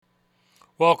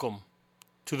Welcome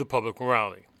to the Public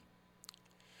Morality.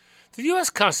 The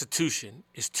U.S. Constitution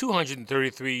is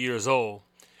 233 years old,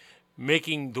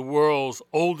 making the world's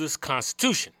oldest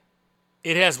constitution.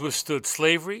 It has withstood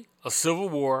slavery, a civil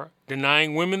war,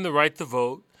 denying women the right to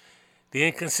vote, the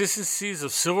inconsistencies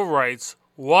of civil rights,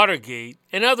 Watergate,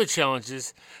 and other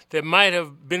challenges that might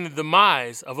have been the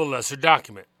demise of a lesser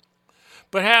document.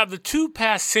 But have the two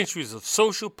past centuries of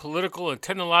social, political, and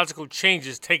technological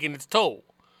changes taken its toll?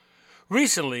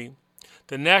 Recently,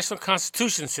 the National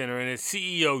Constitution Center and its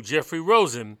CEO, Jeffery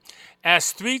Rosen,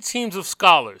 asked three teams of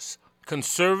scholars,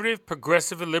 conservative,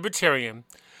 progressive, and libertarian,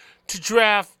 to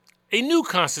draft a new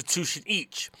constitution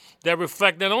each that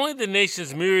reflect not only the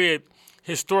nation's myriad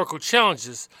historical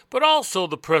challenges, but also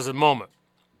the present moment.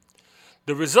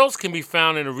 The results can be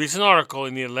found in a recent article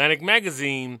in the Atlantic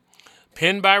magazine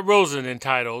penned by Rosen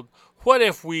entitled, "What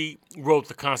If We Wrote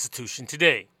the Constitution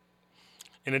Today?"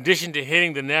 In addition to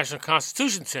heading the National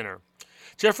Constitution Center,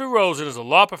 Jeffery Rosen is a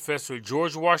law professor at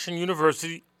George Washington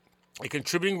University, a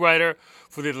contributing writer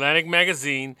for the Atlantic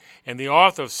magazine, and the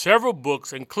author of several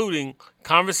books, including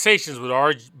Conversations with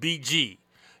RBG,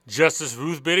 Justice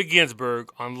Ruth Bader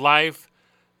Ginsburg, on life,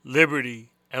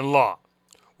 liberty, and law.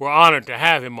 We're honored to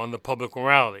have him on the Public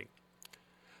Morality.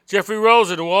 Jeffery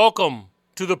Rosen, welcome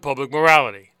to the Public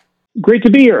Morality. Great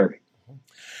to be here.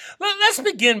 Let's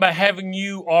begin by having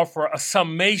you offer a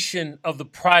summation of the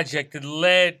project that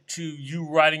led to you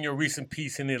writing your recent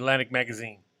piece in the Atlantic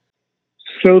magazine.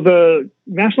 So the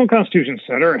National Constitution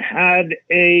Center had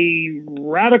a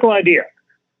radical idea.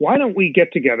 Why don't we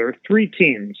get together three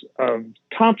teams of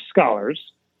top scholars,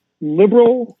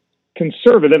 liberal,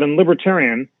 conservative, and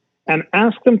libertarian, and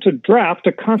ask them to draft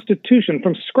a constitution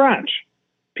from scratch?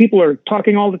 People are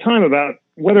talking all the time about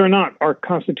whether or not our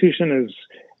Constitution is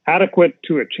adequate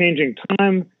to a changing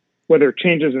time, whether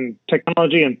changes in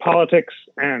technology and politics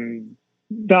and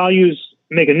values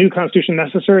make a new constitution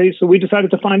necessary. So we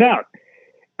decided to find out.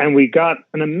 And we got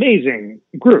an amazing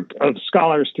group of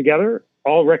scholars together,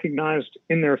 all recognized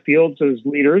in their fields as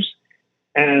leaders,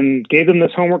 and gave them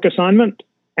this homework assignment.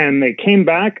 And they came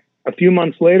back a few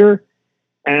months later,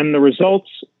 and the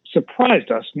results surprised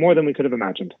us more than we could have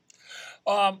imagined.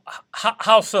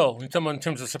 How so? In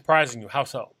terms of surprising you, how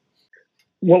so?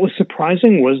 What was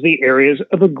surprising was the areas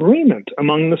of agreement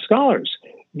among the scholars.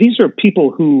 These are people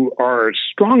who are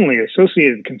strongly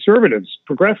associated conservatives,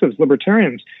 progressives,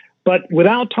 libertarians, but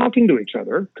without talking to each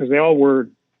other, because they all were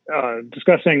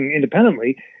discussing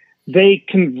independently, they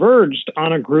converged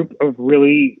on a group of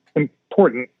really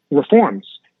important reforms.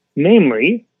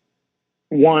 Namely,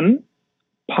 one,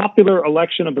 popular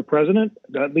election of the president.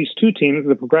 At least two teams,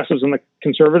 the progressives and the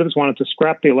conservatives, wanted to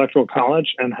scrap the Electoral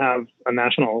College and have a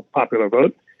national popular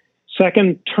vote.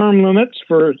 Second, term limits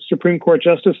for Supreme Court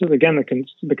justices. Again,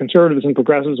 the conservatives and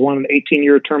progressives wanted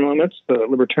 18-year term limits. The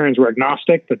libertarians were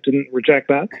agnostic but didn't reject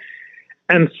that.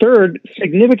 And third,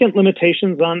 significant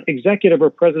limitations on executive or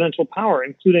presidential power,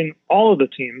 including all of the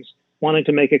teams wanting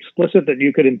to make explicit that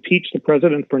you could impeach the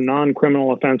president for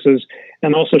non-criminal offenses,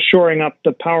 and also shoring up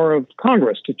the power of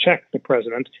Congress to check the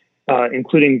president,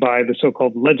 including by the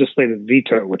so-called legislative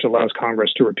veto, which allows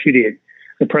Congress to repudiate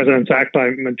the president's act by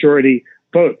majority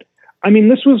vote. I mean,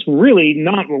 this was really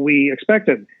not what we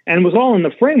expected, and was all in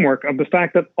the framework of the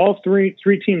fact that all three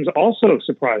teams also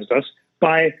surprised us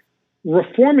by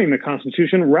reforming the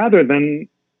Constitution rather than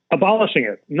abolishing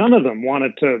it. None of them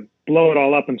wanted to blow it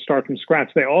all up and start from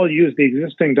scratch. They all used the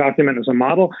existing document as a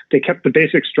model. They kept the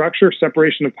basic structure,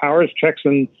 separation of powers, checks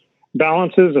and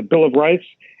balances, a Bill of Rights,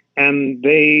 and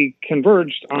they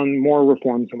converged on more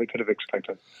reforms than we could have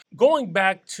expected. Going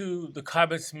back to the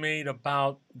comments made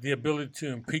about the ability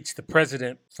to impeach the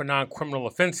president for non-criminal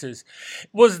offenses,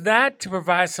 was that to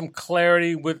provide some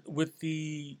clarity with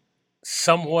the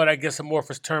somewhat, I guess,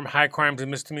 amorphous term, high crimes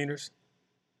and misdemeanors?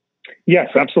 Yes,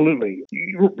 absolutely.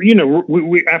 You know,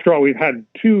 we after all, we've had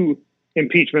two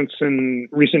impeachments in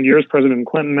recent years, President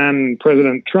Clinton and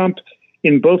President Trump.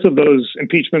 In both of those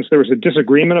impeachments, there was a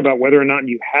disagreement about whether or not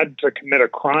you had to commit a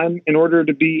crime in order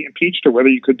to be impeached, or whether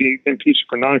you could be impeached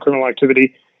for non-criminal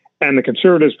activity. And the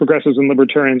conservatives, progressives, and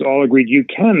libertarians all agreed you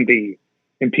can be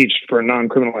impeached for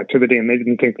non-criminal activity, and they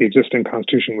didn't think the existing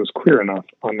Constitution was clear enough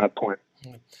on that point.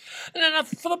 Now,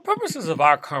 for the purposes of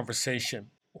our conversation,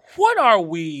 what are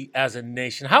we as a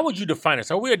nation? How would you define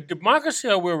us? Are we a democracy?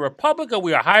 Are we a republic? Are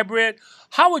we a hybrid?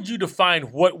 How would you define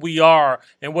what we are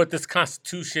and what this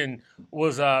Constitution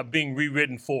was being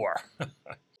rewritten for?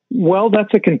 Well,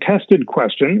 that's a contested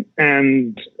question,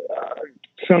 and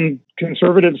some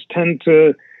conservatives tend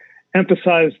to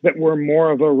emphasized that we're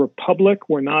more of a republic.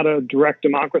 We're not a direct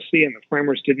democracy, and the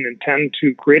framers didn't intend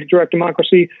to create a direct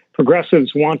democracy.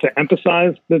 Progressives want to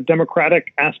emphasize the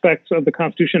democratic aspects of the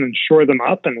Constitution and shore them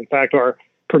up. And in fact, our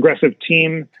progressive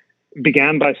team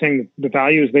began by saying the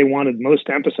values they wanted most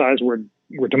to emphasize were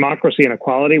democracy and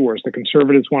equality, whereas the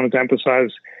conservatives wanted to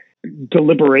emphasize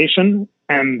deliberation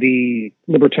and the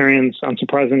libertarians,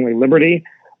 unsurprisingly, liberty.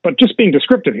 But just being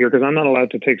descriptive here, because I'm not allowed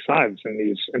to take sides in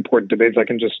these important debates, I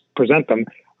can just present them.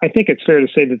 I think it's fair to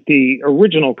say that the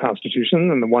original Constitution,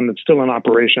 and the one that's still in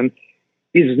operation,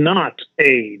 is not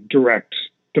a direct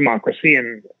democracy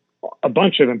in a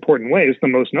bunch of important ways, the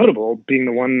most notable being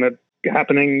the one that's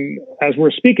happening as we're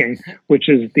speaking, which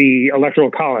is the Electoral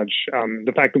College.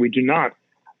 The fact that we do not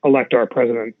elect our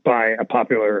president by a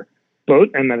popular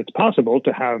vote, and that it's possible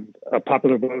to have a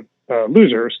popular vote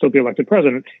loser still be elected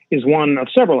president, is one of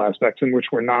several aspects in which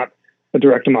we're not a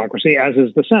direct democracy, as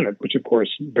is the Senate, which of course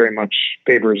very much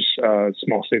favors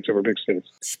small states over big states.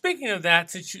 Speaking of that,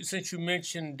 since you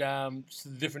mentioned the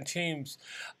different teams,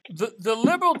 the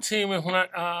liberal team,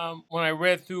 when I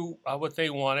read through what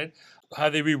they wanted, how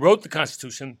they rewrote the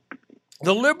Constitution,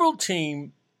 the liberal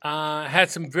team had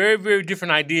some very, very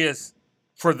different ideas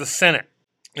for the Senate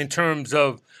in terms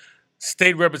of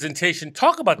state representation.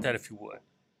 Talk about that, if you would.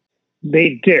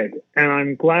 They did, and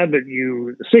I'm glad that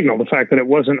you signaled the fact that it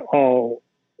wasn't all,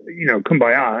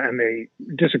 kumbaya, and they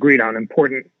disagreed on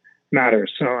important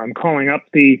matters. So I'm calling up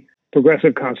the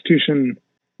Progressive Constitution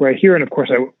right here, and of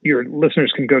course, your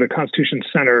listeners can go to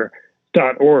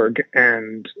constitutioncenter.org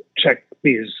and check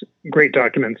these great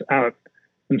documents out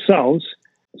themselves.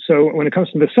 So when it comes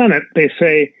to the Senate, they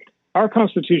say, our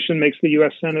Constitution makes the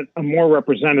U.S. Senate a more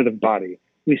representative body.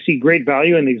 We see great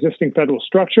value in the existing federal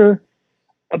structure,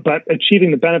 but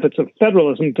achieving the benefits of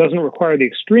federalism doesn't require the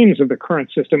extremes of the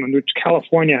current system, in which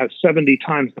California has 70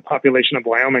 times the population of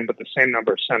Wyoming, but the same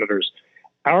number of senators.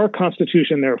 Our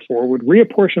Constitution, therefore, would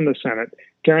reapportion the Senate,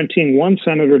 guaranteeing one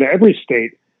senator to every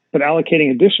state, but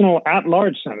allocating additional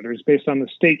at-large senators based on the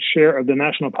state's share of the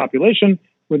national population.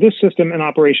 With this system in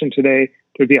operation today,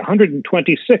 there'd be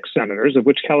 126 senators, of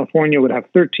which California would have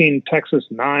 13, Texas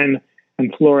 9,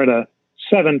 and Florida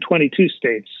 7. 22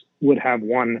 states would have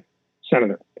one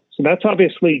senator. So that's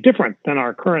obviously different than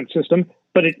our current system,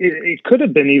 but it could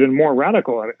have been even more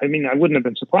radical. I mean, I wouldn't have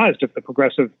been surprised if the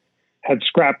progressive had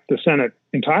scrapped the Senate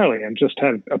entirely and just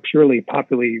had a purely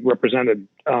popularly represented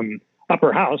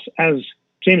upper house, as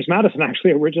James Madison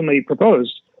actually originally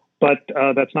proposed. But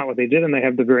that's not what they did, and they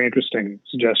have the very interesting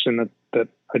suggestion that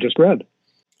I just read.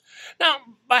 Now,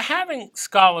 by having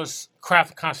scholars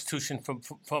craft the Constitution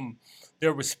from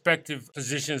their respective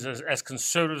positions as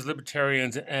conservatives,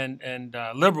 libertarians, and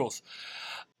liberals,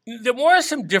 there were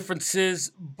some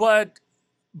differences, but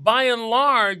by and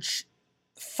large,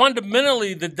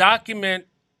 fundamentally, the document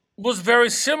was very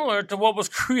similar to what was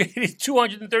created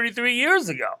 233 years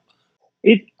ago.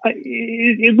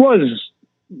 It was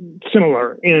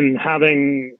similar in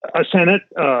having a Senate,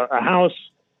 a House,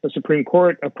 a Supreme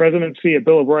Court, a presidency, a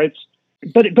Bill of Rights.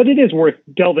 But it is worth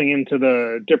delving into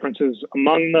the differences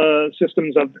among the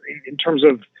systems in terms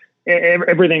of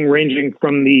everything ranging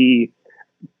from the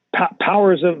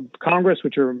powers of Congress,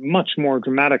 which are much more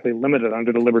dramatically limited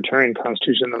under the Libertarian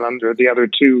Constitution than under the other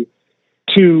two,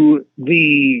 to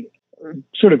the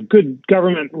sort of good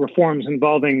government reforms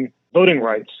involving voting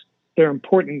rights. There are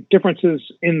important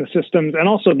differences in the systems, and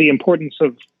also the importance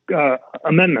of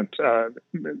amendment.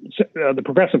 The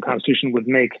Progressive Constitution would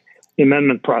make the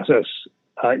amendment process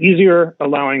easier,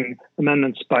 allowing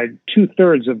amendments by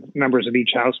 2/3 of members of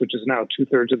each house, which is now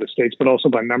 2/3 of the states, but also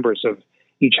by members of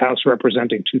each house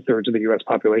representing 2/3 of the U.S.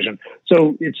 population.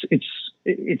 So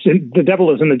the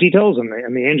devil is in the details, and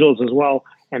the angels as well,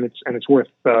 and it's worth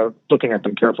looking at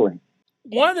them carefully.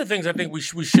 One of the things I think we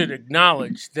should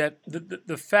acknowledge that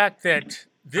the fact that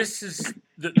this is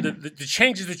the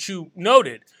changes that you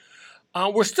noted.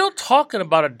 We're still talking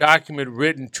about a document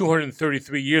written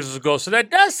 233 years ago, so that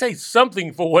does say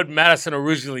something for what Madison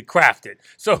originally crafted.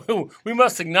 So we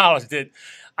must acknowledge that.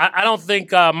 I don't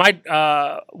think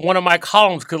one of my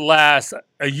columns could last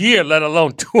a year, let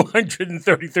alone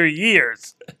 233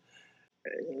 years.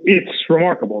 It's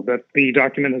remarkable that the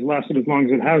document has lasted as long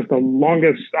as it has, the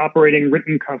longest operating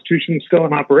written constitution still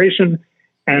in operation,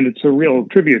 and it's a real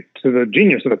tribute to the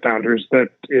genius of the founders that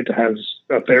it has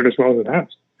fared as well as it has.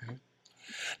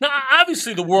 Now,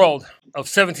 obviously, the world of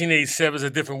 1787 is a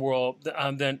different world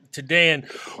than today. And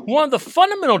one of the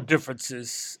fundamental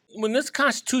differences, when this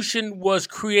Constitution was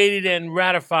created and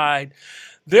ratified,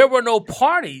 there were no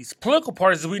parties, political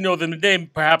parties as we know them today.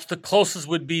 Perhaps the closest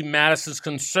would be Madison's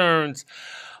concerns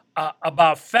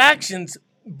about factions.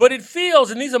 But it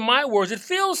feels, and these are my words, it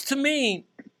feels to me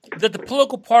that the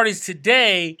political parties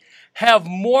today have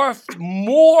morphed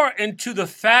more into the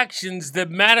factions that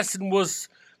Madison was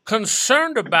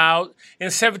concerned about in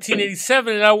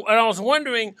 1787. And I was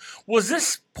wondering, was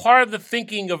this part of the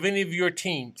thinking of any of your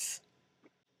teams?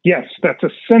 Yes, that's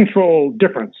a central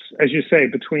difference, as you say,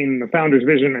 between the founders'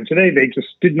 vision and today. They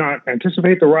just did not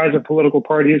anticipate the rise of political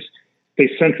parties. They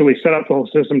centrally set up the whole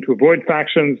system to avoid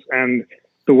factions, and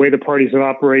the way the parties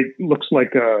operate looks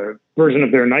like a version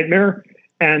of their nightmare.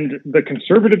 And the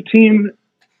conservative team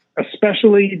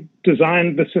especially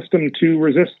designed the system to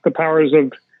resist the powers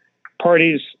of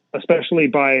parties, especially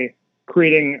by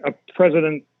creating a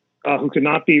president who could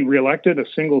not be reelected, a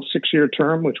single 6-year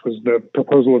term, which was the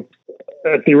proposal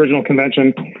at the original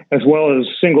convention, as well as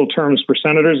single terms for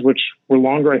senators, which were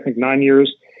longer, I think 9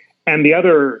 years. And the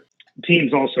other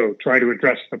teams also try to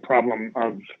address the problem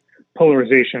of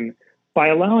polarization by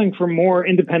allowing for more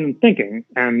independent thinking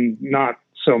and not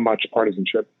so much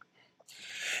partisanship.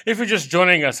 If you're just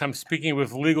joining us, I'm speaking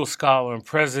with legal scholar and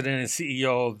president and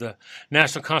CEO of the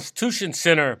National Constitution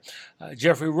Center,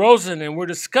 Jeffery Rosen, and we're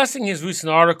discussing his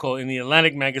recent article in the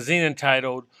Atlantic magazine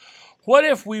entitled, "What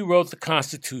If We Wrote the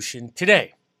Constitution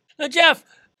Today?" Now, Jeff,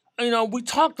 we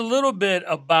talked a little bit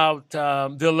about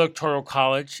the Electoral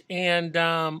College, and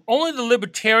only the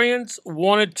libertarians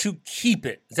wanted to keep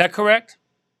it. Is that correct?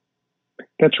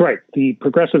 That's right. The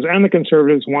progressives and the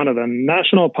conservatives wanted a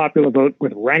national popular vote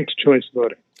with ranked choice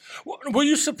voting. Were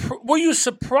you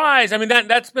surprised? I mean,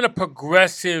 that's been a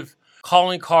progressive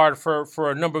calling card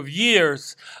for a number of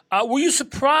years. Were you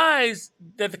surprised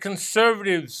that the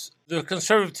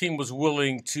conservative team was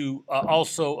willing to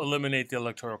also eliminate the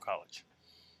Electoral College?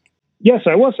 Yes,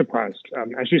 I was surprised.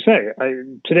 As you say,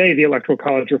 today the Electoral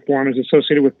College reform is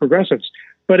associated with progressives.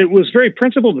 But it was very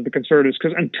principled to the conservatives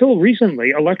because until recently,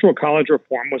 Electoral College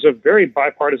reform was a very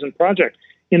bipartisan project.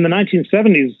 In the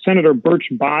 1970s, Senator Birch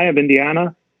Bayh of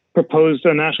Indiana proposed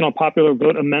a national popular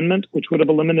vote amendment, which would have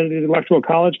eliminated the Electoral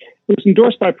College. It was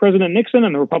endorsed by President Nixon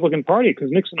and the Republican Party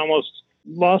because Nixon almost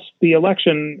lost the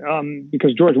election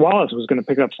because George Wallace was going to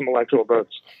pick up some electoral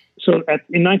votes. So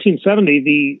in 1970,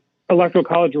 the Electoral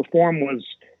College reform was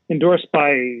endorsed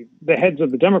by the heads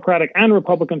of the Democratic and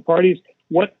Republican parties.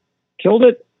 What killed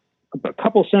it? A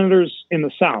couple senators in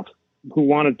the South who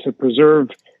wanted to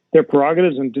preserve their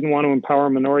prerogatives and didn't want to empower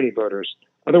minority voters.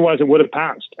 Otherwise, it would have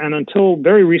passed. And until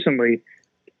very recently,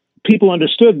 people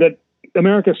understood that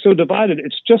America is so divided,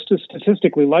 it's just as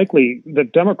statistically likely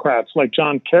that Democrats like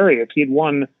John Kerry, if he'd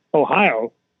won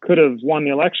Ohio, could have won the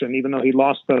election, even though he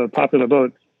lost the popular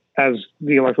vote, as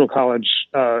the Electoral College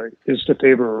is to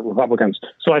favor Republicans.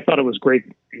 So I thought it was great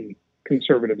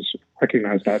conservatives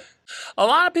recognize that. A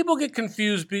lot of people get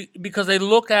confused because they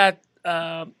look at,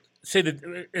 say,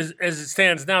 that as it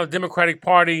stands now, the Democratic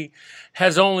Party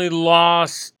has only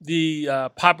lost the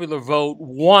popular vote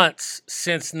once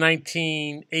since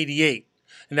 1988,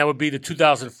 and that would be the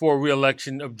 2004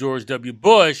 reelection of George W.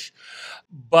 Bush.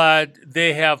 But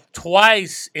they have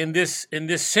twice in this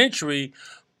century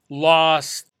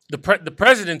lost the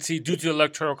presidency due to the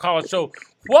Electoral College. So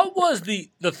what was the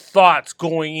thoughts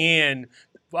going in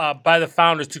by the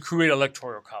founders to create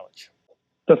Electoral College?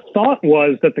 The thought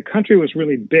was that the country was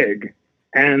really big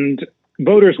and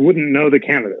voters wouldn't know the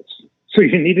candidates. So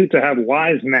you needed to have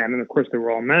wise men, and of course they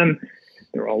were all men,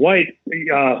 they were all white,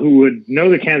 who would know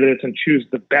the candidates and choose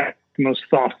the best, most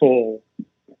thoughtful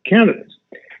candidates.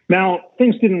 Now,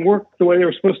 things didn't work the way they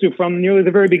were supposed to from nearly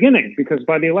the very beginning, because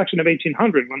by the election of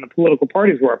 1800, when the political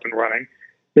parties were up and running,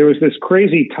 there was this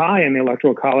crazy tie in the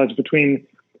Electoral College between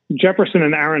Jefferson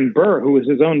and Aaron Burr, who was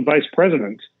his own vice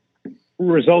president,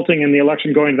 resulting in the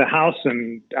election going to the House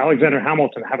and Alexander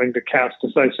Hamilton having to cast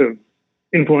decisive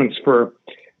influence for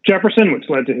Jefferson, which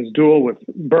led to his duel with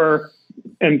Burr.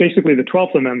 And basically the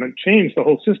 12th Amendment changed the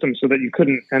whole system so that you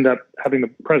couldn't end up having the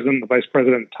president and the vice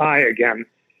president tie again,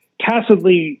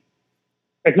 tacitly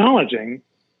acknowledging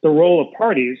the role of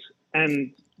parties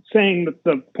and saying that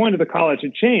the point of the college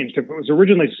had changed. If it was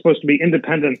originally supposed to be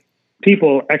independent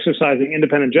people exercising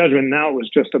independent judgment, now it was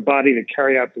just a body to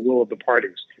carry out the will of the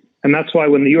parties. And that's why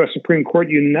when the U.S. Supreme Court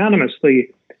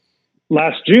unanimously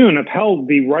last June upheld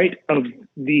the right of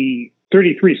the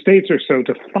 33 states or so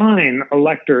to fine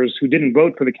electors who didn't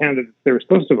vote for the candidates they were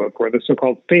supposed to vote for, the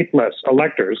so-called faithless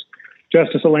electors,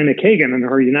 Justice Elena Kagan, in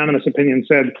her unanimous opinion,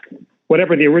 said,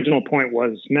 whatever the original point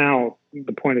was, now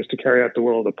the point is to carry out the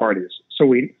will of the parties.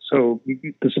 So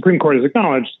the Supreme Court has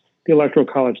acknowledged the Electoral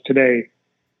College today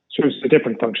serves a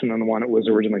different function than the one it was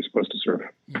originally supposed to serve.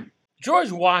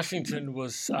 George Washington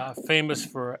was famous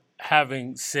for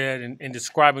having said in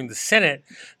describing the Senate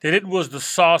that it was the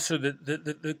saucer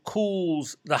that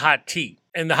cools the hot tea,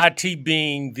 and the hot tea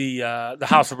being the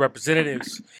House of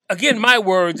Representatives. Again, my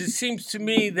words, it seems to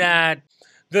me that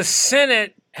the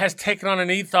Senate has taken on an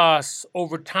ethos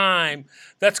over time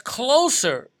that's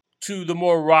closer to the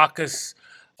more raucous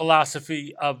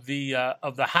philosophy of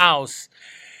the House.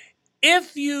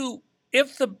 If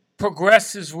the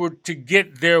progressives were to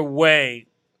get their way,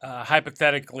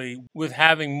 hypothetically, with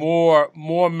having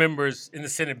more members in the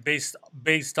Senate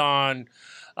based on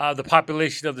the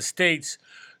population of the states,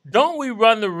 don't we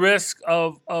run the risk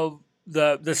of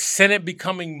the Senate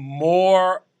becoming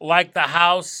more like the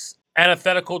House,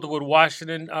 antithetical to what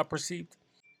Washington perceived?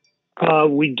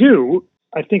 We do.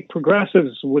 I think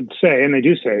progressives would say, and they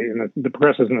do say, in the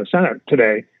progressives in the Senate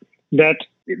today, that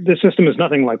the system is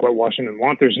nothing like what Washington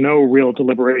wants. There's no real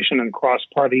deliberation and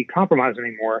cross-party compromise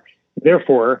anymore.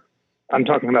 Therefore, I'm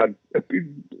talking about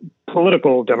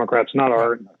political Democrats, not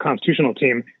our constitutional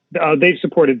team. They've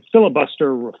supported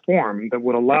filibuster reform that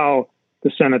would allow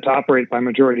the Senate to operate by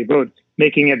majority vote,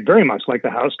 making it very much like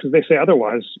the House, because they say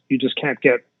otherwise you just can't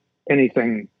get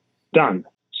anything done.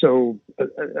 So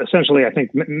essentially, I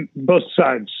think both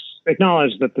sides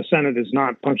acknowledge that the Senate is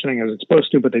not functioning as it's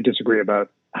supposed to, but they disagree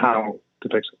about how to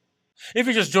fix it. If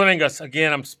you're just joining us,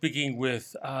 again, I'm speaking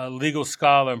with legal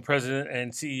scholar and president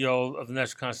and CEO of the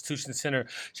National Constitution Center,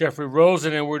 Jeffery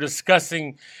Rosen, and we're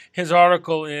discussing his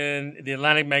article in the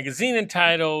Atlantic magazine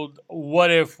entitled,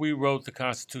 "What If We Wrote the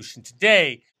Constitution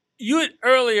Today?" You had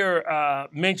earlier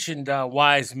mentioned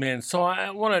wise men, so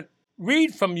I want to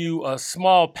read from you a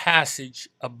small passage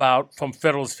from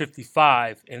Federalist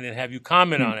 55 and then have you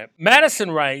comment on it.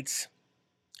 Madison writes,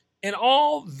 "In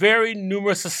all very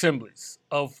numerous assemblies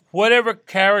of whatever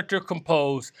character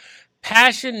composed,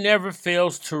 passion never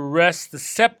fails to wrest the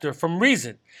scepter from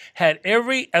reason. Had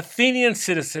every Athenian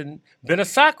citizen been a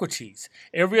Socrates,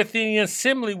 every Athenian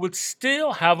assembly would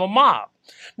still have a mob."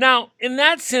 Now, in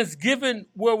that sense, given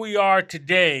where we are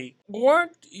today,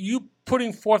 weren't you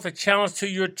putting forth a challenge to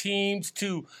your teams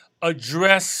to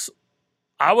address,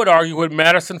 I would argue, what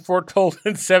Madison foretold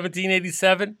in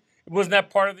 1787? Wasn't that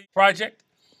part of the project?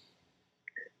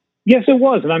 Yes, it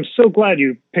was. And I'm so glad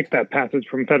you picked that passage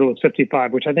from Federalist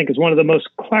 55, which I think is one of the most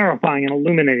clarifying and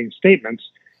illuminating statements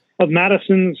of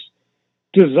Madison's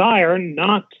desire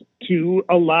not to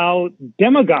allow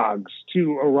demagogues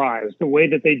to arise the way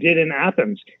that they did in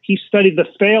Athens. He studied the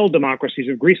failed democracies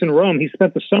of Greece and Rome. He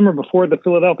spent the summer before the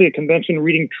Philadelphia Convention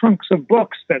reading trunks of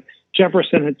books that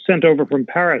Jefferson had sent over from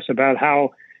Paris about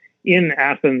how in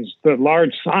Athens, the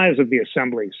large size of the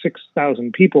assembly,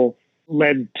 6,000 people,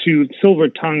 led to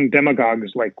silver-tongued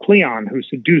demagogues like Cleon, who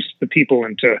seduced the people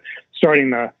into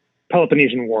starting the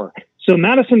Peloponnesian War. So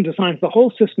Madison designs the whole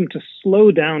system to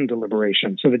slow down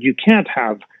deliberation so that you can't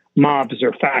have mobs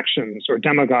or factions or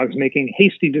demagogues making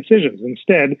hasty decisions.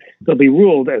 Instead, they'll be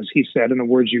ruled, as he said in the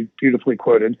words you beautifully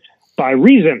quoted, by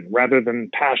reason rather than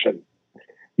passion.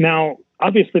 Now,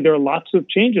 obviously, there are lots of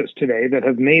changes today that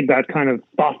have made that kind of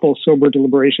thoughtful, sober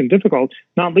deliberation difficult,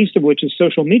 not least of which is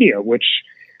social media, which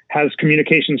has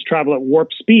communications travel at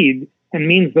warp speed and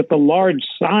means that the large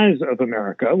size of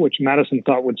America, which Madison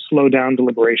thought would slow down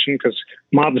deliberation because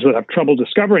mobs would have trouble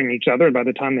discovering each other, and by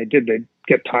the time they did, they'd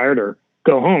get tired or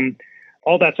go home,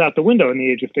 all that's out the window in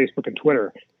the age of Facebook and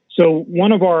Twitter. So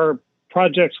one of our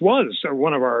projects was, or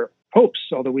one of our hopes,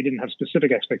 although we didn't have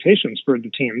specific expectations for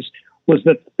the teams, was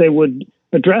that they would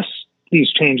address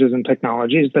these changes in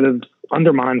technologies that have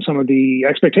undermined some of the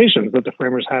expectations that the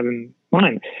framers had in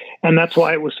mind. And that's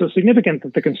why it was so significant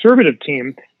that the conservative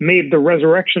team made the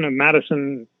resurrection of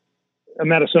Madisonian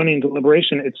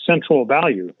deliberation its central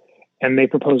value. And they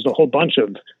proposed a whole bunch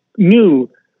of new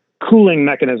cooling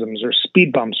mechanisms or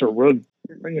speed bumps or road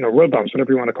bumps,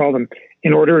 whatever you want to call them,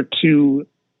 in order to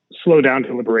slow down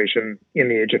deliberation in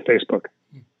the age of Facebook.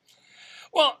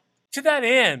 Well, to that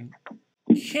end,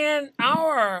 can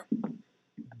our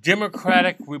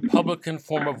Democratic Republican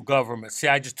form of government, see,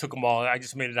 I just took them all, I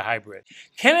just made it a hybrid,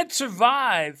 can it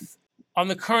survive on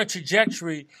the current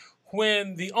trajectory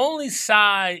when the only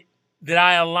side that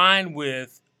I align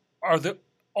with are the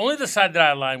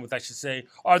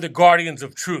guardians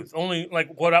of truth. Only like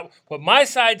what my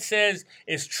side says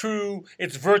is true,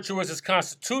 it's virtuous, it's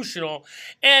constitutional,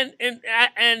 and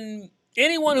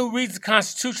anyone who reads the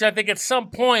Constitution, I think at some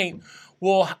point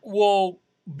will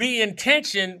be in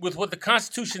tension with what the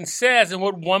Constitution says and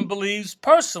what one believes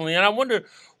personally. And I wonder,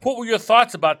 what were your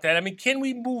thoughts about that? I mean, can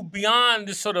we move beyond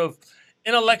this sort of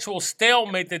intellectual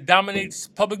stalemate that dominates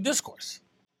public discourse?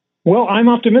 Well, I'm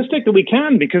optimistic that we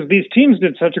can because these teams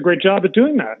did such a great job at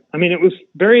doing that. I mean, it was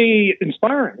very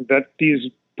inspiring that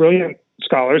these brilliant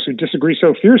scholars who disagree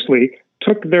so fiercely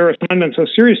took their assignment so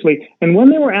seriously. And when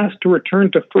they were asked to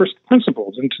return to first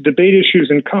principles and to debate issues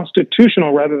in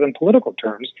constitutional rather than political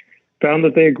terms, found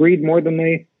that they agreed more than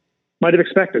they might have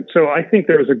expected. So I think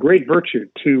there is a great virtue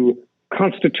to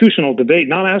constitutional debate,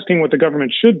 not asking what the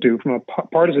government should do from a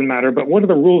partisan matter, but what are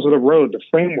the rules of the road, the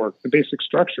framework, the basic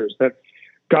structures that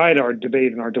guide our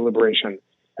debate and our deliberation.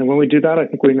 And when we do that, I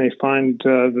think we may find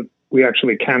that we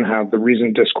actually can have the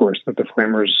reasoned discourse that the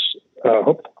framers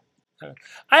hoped for.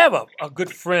 I have a good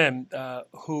friend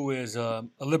who is a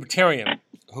libertarian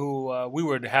who we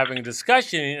were having a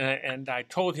discussion, and I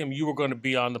told him you were going to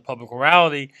be on the public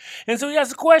morality. And so he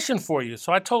has a question for you.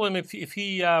 So I told him if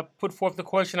he put forth the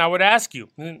question, I would ask you.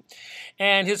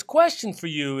 And his question for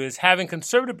you is, having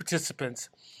conservative participants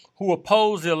who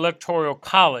oppose the Electoral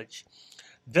College,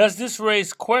 does this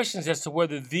raise questions as to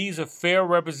whether these are fair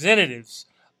representatives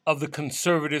of the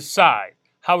conservative side?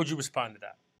 How would you respond to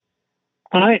that?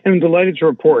 I am delighted to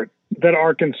report that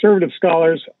our conservative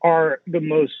scholars are the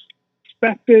most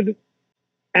respected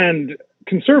and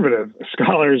conservative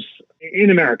scholars in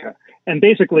America. And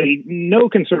basically, no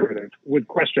conservative would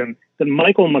question that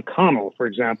Michael McConnell, for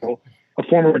example, a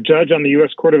former judge on the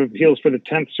U.S. Court of Appeals for the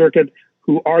 10th Circuit,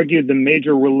 who argued the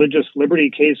major religious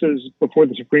liberty cases before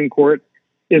the Supreme Court,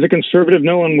 is a conservative.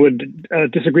 No one would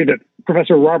disagree that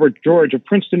Professor Robert George of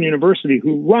Princeton University,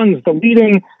 who runs the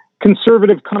leading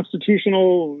conservative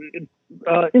constitutional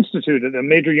institute at a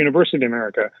major university in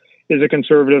America, is a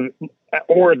conservative,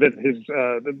 or that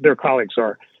their colleagues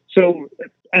are. So,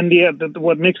 and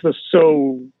what makes this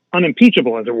so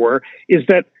unimpeachable, as it were, is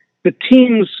that the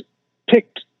teams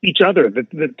picked each other.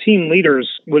 The team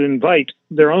leaders would invite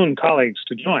their own colleagues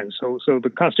to join. So the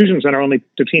Constitution Center only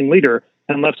the team leader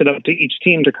and left it up to each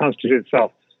team to constitute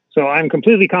itself. So I'm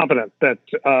completely confident that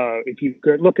if you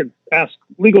could ask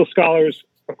legal scholars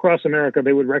across America,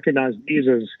 they would recognize these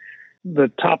as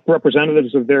the top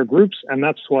representatives of their groups, and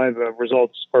that's why the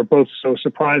results are both so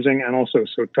surprising and also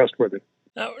so trustworthy.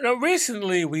 Now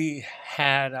recently we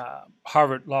had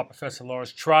Harvard Law Professor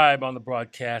Lawrence Tribe on the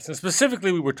broadcast, and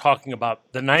specifically we were talking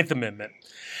about the Ninth Amendment.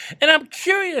 And I'm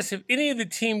curious if any of the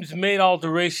teams made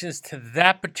alterations to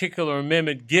that particular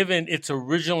amendment, given its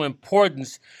original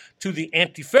importance to the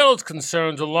Anti-Federalist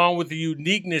concerns, along with the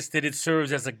uniqueness that it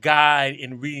serves as a guide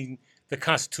in reading the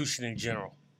Constitution in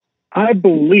general. I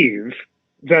believe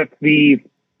that the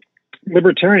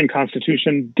Libertarian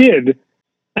Constitution did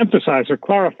emphasize or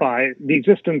clarify the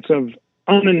existence of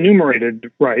unenumerated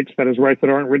rights, that is, rights that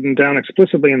aren't written down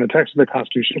explicitly in the text of the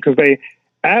Constitution, because they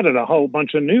added a whole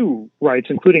bunch of new rights,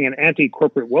 including an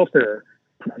anti-corporate welfare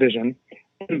provision.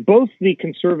 And both the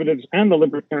conservatives and the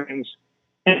libertarians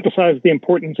emphasized the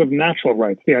importance of natural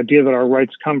rights, the idea that our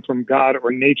rights come from God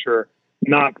or nature,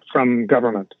 not from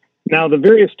government. Now, the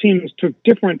various teams took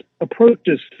different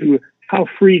approaches to how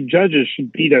free judges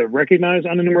should be to recognize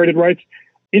unenumerated rights.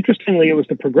 Interestingly, it was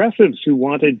the progressives who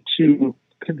wanted to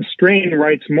constrain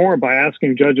rights more by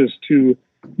asking judges to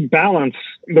balance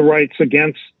the rights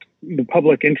against the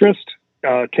public interest,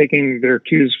 taking their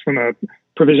cues from a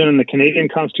provision in the Canadian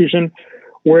Constitution,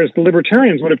 whereas the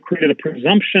libertarians would have created a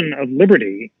presumption of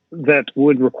liberty that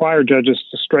would require judges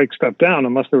to strike stuff down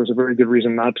unless there was a very good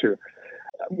reason not to.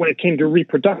 When it came to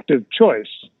reproductive choice,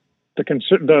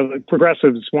 the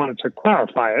progressives wanted to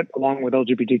clarify it along with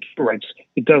LGBTQ rights.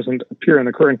 It doesn't appear in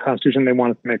the current Constitution. They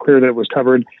wanted to make clear that it was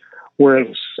covered,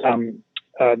 whereas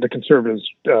the conservatives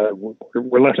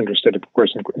were less interested, of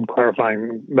course, in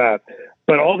clarifying that.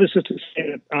 But all this is to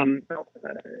say that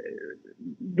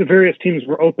the various teams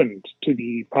were open to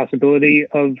the possibility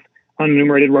of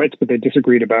unenumerated rights, but they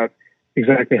disagreed about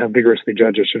exactly how vigorously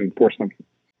judges should enforce them.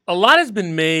 A lot has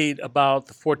been made about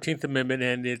the 14th Amendment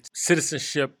and its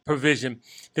citizenship provision,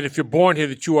 that if you're born here,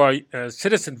 that you are a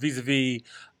citizen vis-a-vis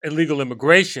illegal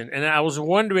immigration. And I was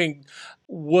wondering,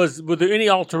 were there any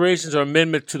alterations or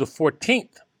amendments to the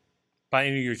 14th by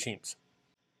any of your teams?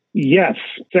 Yes.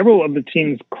 Several of the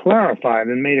teams clarified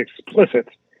and made explicit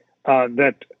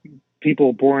that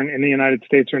people born in the United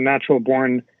States are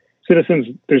natural-born citizens.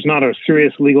 There's not a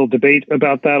serious legal debate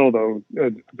about that, although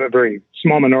a very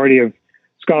small minority of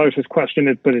scholars has questioned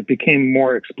it, but it became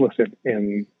more explicit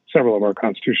in several of our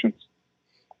constitutions.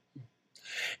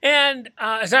 And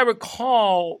as I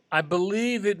recall, I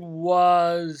believe it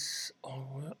was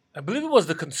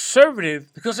the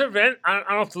conservative, I don't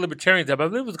know if the libertarians did, but I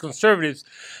believe it was the conservatives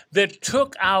that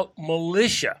took out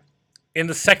militia in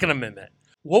the Second Amendment.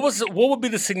 What would be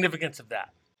the significance of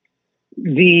that?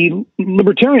 The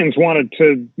libertarians wanted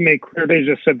to make clear, they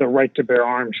just said the right to bear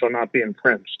arms shall not be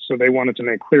infringed. So they wanted to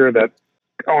make clear that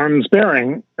arms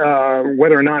bearing,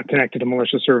 whether or not connected to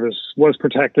militia service, was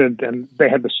protected, and they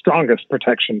had the strongest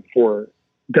protection for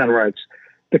gun rights.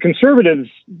 The conservatives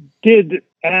did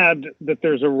add that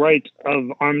there's a right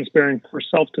of arms bearing for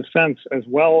self-defense as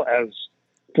well as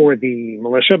for the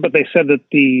militia, but they said that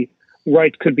the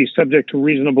right could be subject to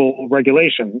reasonable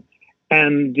regulation.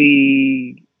 And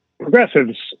the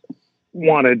progressives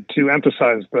wanted to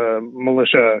emphasize the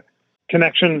militia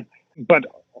connection, but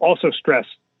also stress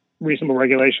reasonable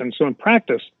regulation. So in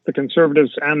practice, the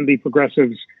conservatives and the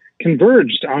progressives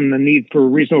converged on the need for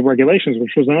reasonable regulations,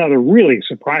 which was another really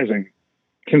surprising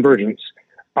convergence.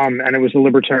 And it was the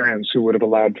libertarians who would have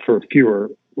allowed for fewer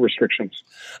restrictions.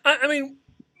 I mean,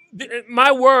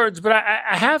 my words, but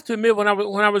I have to admit, when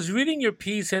I was reading your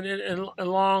piece and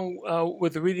along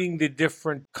with reading the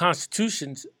different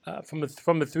constitutions from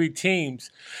the three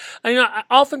teams,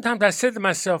 oftentimes I said to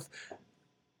myself,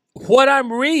 what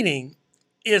I'm reading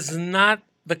is not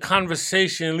the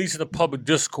conversation, at least in the public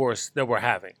discourse, that we're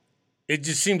having. It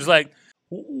just seems like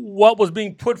what was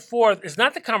being put forth is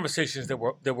not the conversations that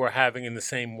we're having in the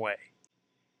same way.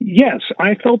 Yes,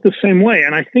 I felt the same way.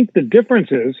 And I think the difference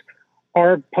is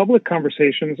our public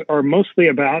conversations are mostly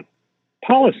about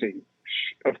policy.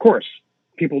 Of course,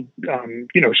 people,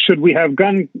 should we have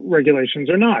gun regulations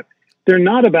or not? They're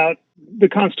not about the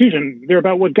Constitution. They're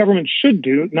about what government should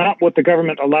do, not what the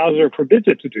government allows or forbids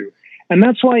it to do. And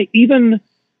that's why even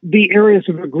the areas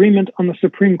of agreement on the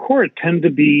Supreme Court tend to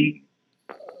be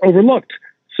overlooked.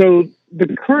 So the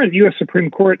current U.S.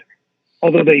 Supreme Court,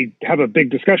 although they have a big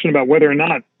discussion about whether or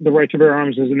not the right to bear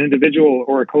arms is an individual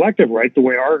or a collective right, the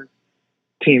way our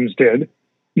teams did,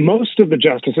 most of the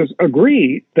justices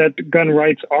agree that gun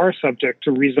rights are subject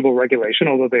to reasonable regulation,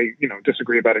 although they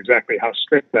disagree about exactly how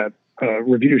strict that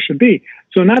review should be.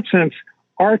 So in that sense,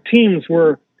 our teams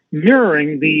were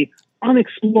mirroring the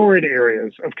unexplored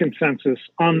areas of consensus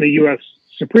on the U.S.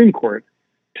 Supreme Court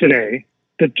today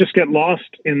that just get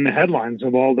lost in the headlines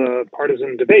of all the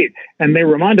partisan debate. And they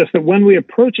remind us that when we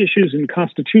approach issues in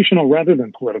constitutional rather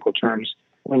than political terms,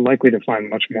 we're likely to find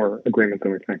much more agreement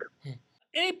than we think.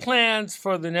 Any plans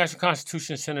for the National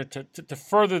Constitution Center to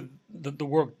further the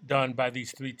work done by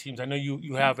these three teams? I know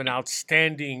you have an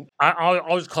outstanding, I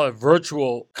always call it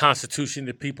virtual constitution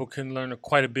that people can learn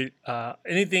quite a bit.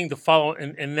 Anything to follow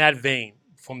in that vein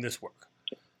from this work?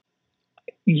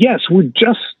 Yes, we're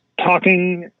just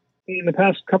talking in the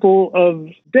past couple of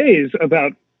days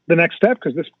about the next step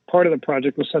because this part of the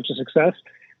project was such a success.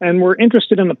 And we're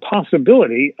interested in the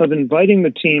possibility of inviting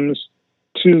the teams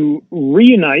to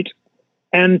reunite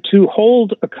and to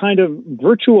hold a kind of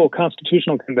virtual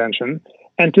constitutional convention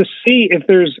and to see if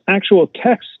there's actual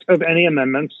text of any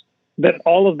amendments that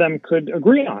all of them could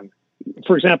agree on.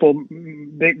 For example,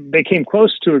 they came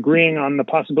close to agreeing on the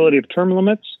possibility of term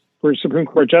limits for Supreme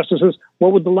Court justices.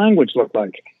 What would the language look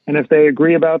like? And if they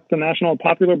agree about the national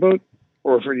popular vote,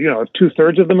 or if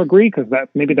 2/3 of them agree, because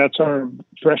maybe that's our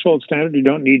threshold standard, you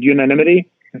don't need unanimity.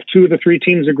 If 2 of the 3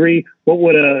 teams agree, what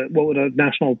would a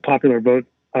national popular vote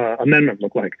amendment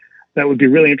look like? That would be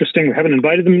really interesting. We haven't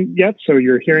invited them yet, so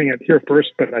you're hearing it here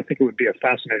first, but I think it would be a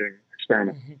fascinating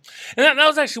experiment. Mm-hmm. And that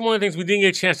was actually one of the things we didn't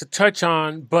get a chance to touch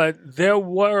on, but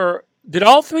did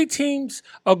all 3 teams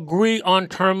agree on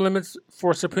term limits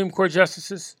for Supreme Court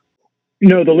justices?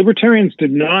 No, the Libertarians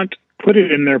did not put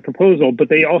it in their proposal, but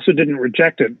they also didn't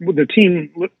reject it. The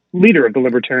team leader of the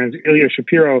Libertarians, Ilya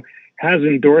Shapiro, has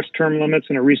endorsed term limits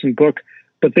in a recent book,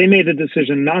 but they made a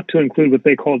decision not to include what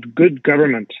they called good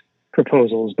government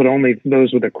proposals, but only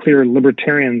those with a clear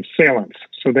libertarian salience.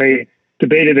 So they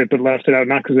debated it, but left it out,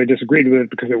 not because they disagreed with it,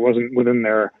 because it wasn't within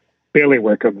their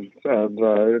bailiwick of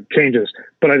changes.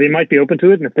 But they might be open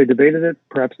to it, and if they debated it,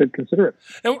 perhaps they'd consider it.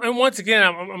 And once again,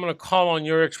 I'm going to call on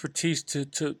your expertise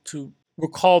to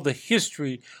recall the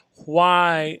history.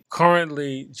 Why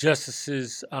currently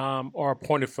justices are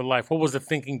appointed for life? What was the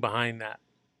thinking behind that?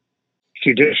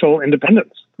 Judicial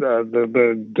independence.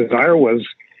 The desire was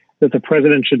that the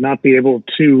president should not be able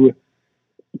to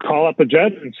call up a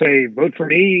judge and say, vote for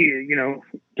me,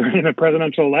 during a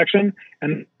presidential election.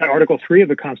 And Article 3 of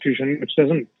the Constitution, which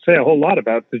doesn't say a whole lot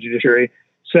about the judiciary,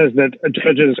 says that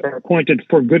judges are appointed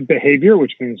for good behavior,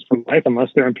 which means for life unless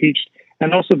they're impeached,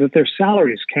 and also that their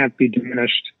salaries can't be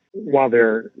diminished while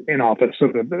they're in office, so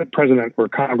that the president or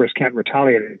Congress can't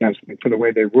retaliate against them for the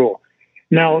way they rule.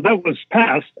 Now, that was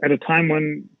passed at a time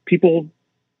when people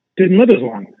didn't live as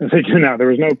long as they do now. There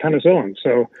was no penicillin.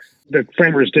 So the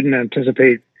framers didn't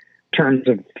anticipate terms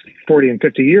of 40 and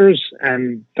 50 years,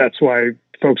 and that's why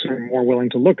folks are more willing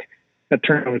to look at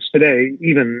turnovers today,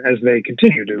 even as they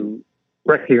continue to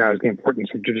recognize the importance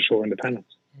of judicial independence.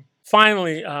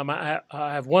 Finally, I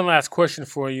have one last question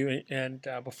for you, and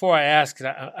before I ask it,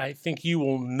 I think you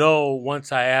will know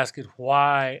once I ask it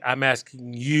why I'm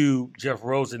asking you, Jeff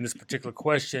Rosen, this particular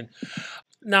question.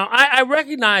 Now, I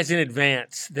recognize in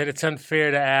advance that it's unfair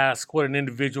to ask what an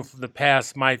individual from the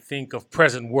past might think of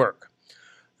present work.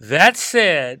 That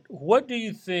said, what do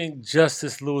you think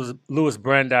Justice Louis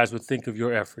Brandeis would think of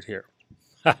your effort here?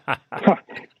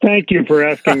 Thank you for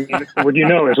asking me. What you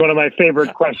know is one of my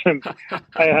favorite questions.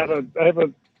 I have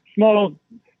a small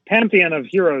pantheon of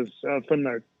heroes from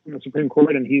the Supreme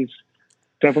Court, and he's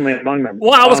definitely among them.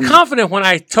 Well, I was confident when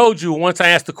I told you once I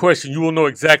asked the question, you will know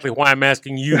exactly why I'm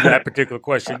asking you that particular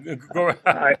question.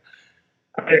 I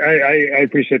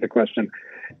appreciate the question,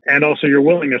 and also your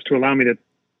willingness to allow me to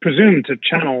presume to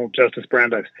channel Justice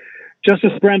Brandeis.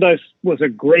 Justice Brandeis was a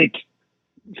great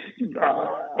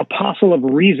apostle of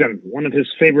reason. One of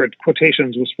his favorite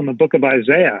quotations was from the book of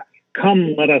Isaiah,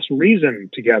 "Come, let us reason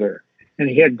together." And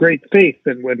he had great faith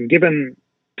that when given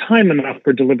time enough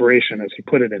for deliberation, as he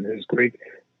put it in his great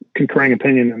concurring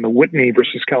opinion in the Whitney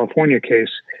versus California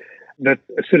case, that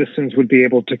citizens would be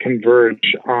able to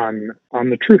converge on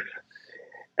the truth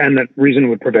and that reason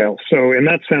would prevail. So in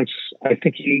that sense, I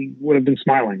think he would have been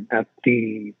smiling at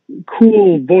the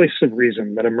cool voice of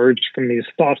reason that emerged from these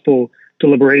thoughtful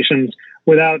deliberations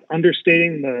without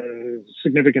understating the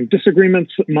significant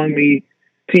disagreements among the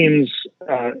teams.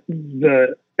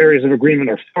 The areas of agreement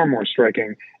are far more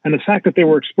striking. And the fact that they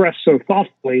were expressed so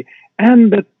thoughtfully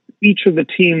and that each of the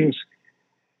teams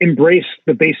embraced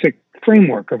the basic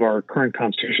framework of our current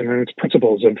Constitution and its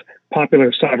principles of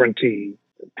popular sovereignty,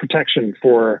 protection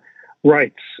for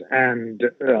rights, and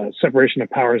separation of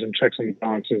powers and checks and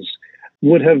balances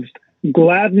would have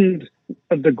gladdened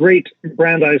the great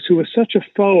Brandeis, who was such a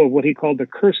foe of what he called the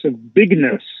curse of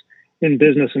bigness in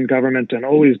business and government, and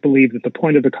always believed that the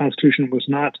point of the Constitution was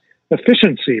not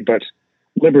efficiency, but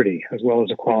liberty as well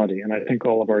as equality. And I think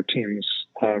all of our teams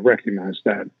recognize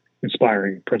that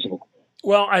inspiring principle.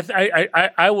 Well,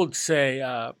 I would say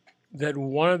that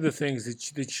one of the things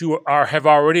that you have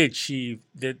already achieved,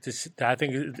 that I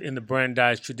think in the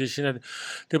Brandeis tradition,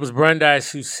 there was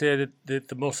Brandeis who said that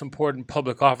the most important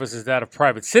public office is that of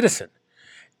private citizen.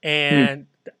 And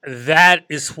that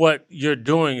is what you're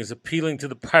doing, is appealing to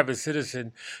the private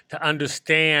citizen to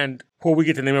understand where we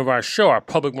get the name of our show, our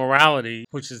public morality,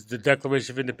 which is the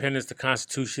Declaration of Independence, the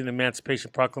Constitution, the Emancipation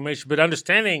Proclamation, but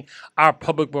understanding our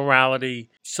public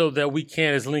morality so that we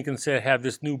can, as Lincoln said, have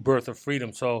this new birth of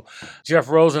freedom. So, Jeff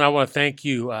Rosen, I want to thank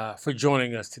you for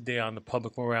joining us today on the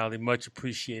public morality. Much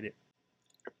appreciated.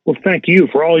 Well, thank you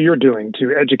for all you're doing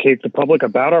to educate the public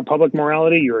about our public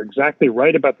morality. You're exactly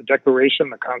right about the Declaration,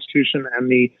 the Constitution,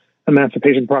 and the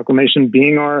Emancipation Proclamation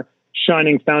being our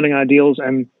shining founding ideals.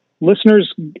 And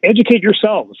listeners, educate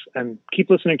yourselves and keep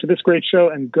listening to this great show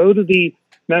and go to the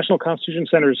National Constitution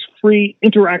Center's free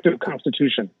interactive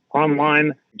Constitution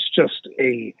online. It's just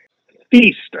a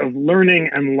feast of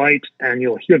learning and light, and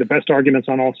you'll hear the best arguments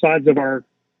on all sides of our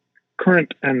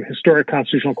current and historic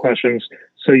constitutional questions,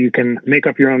 so you can make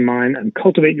up your own mind and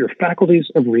cultivate your faculties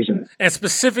of reason. And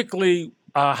specifically,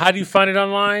 how do you find it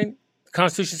online,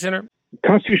 Constitution Center?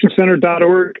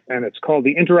 ConstitutionCenter.org, and it's called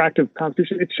the Interactive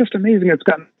Constitution. It's just amazing. It's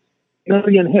gotten a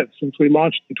million hits since we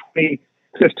launched in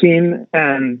 2015,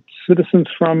 and citizens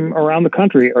from around the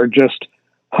country are just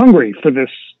hungry for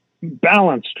this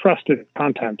balanced, trusted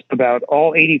content about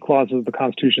all 80 clauses of the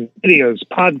Constitution, videos,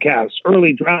 podcasts,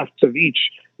 early drafts of each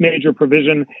major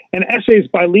provision, and essays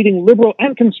by leading liberal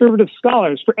and conservative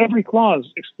scholars for every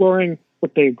clause, exploring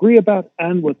what they agree about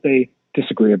and what they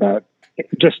disagree about.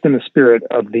 Just in the spirit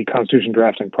of the Constitution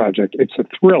Drafting Project, it's a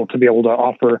thrill to be able to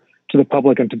offer to the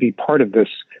public and to be part of this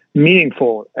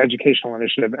meaningful educational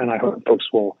initiative, and I hope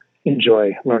folks will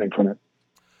enjoy learning from it.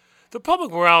 The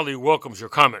Public Morality welcomes your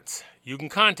comments. You can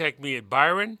contact me at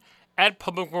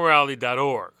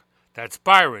byron@publicmorality.org. That's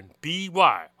Byron,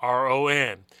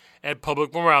 BYRON, at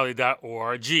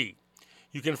publicmorality.org. You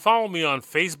can follow me on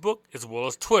Facebook as well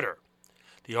as Twitter.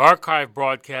 The archive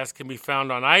broadcast can be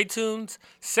found on iTunes,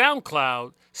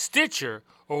 SoundCloud, Stitcher,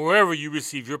 or wherever you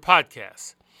receive your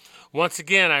podcasts. Once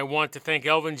again, I want to thank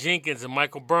Elvin Jenkins and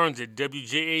Michael Burns at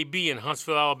WJAB in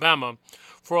Huntsville, Alabama,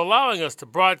 for allowing us to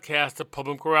broadcast the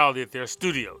Public Morality at their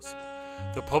studios.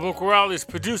 The Public Morality is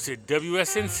produced at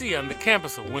WSNC on the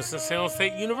campus of Winston-Salem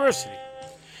State University.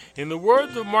 In the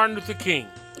words of Martin Luther King,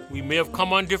 we may have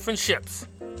come on different ships,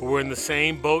 but we're in the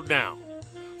same boat now.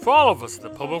 For all of us at the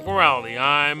Public Morality,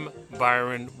 I'm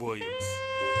Byron Williams.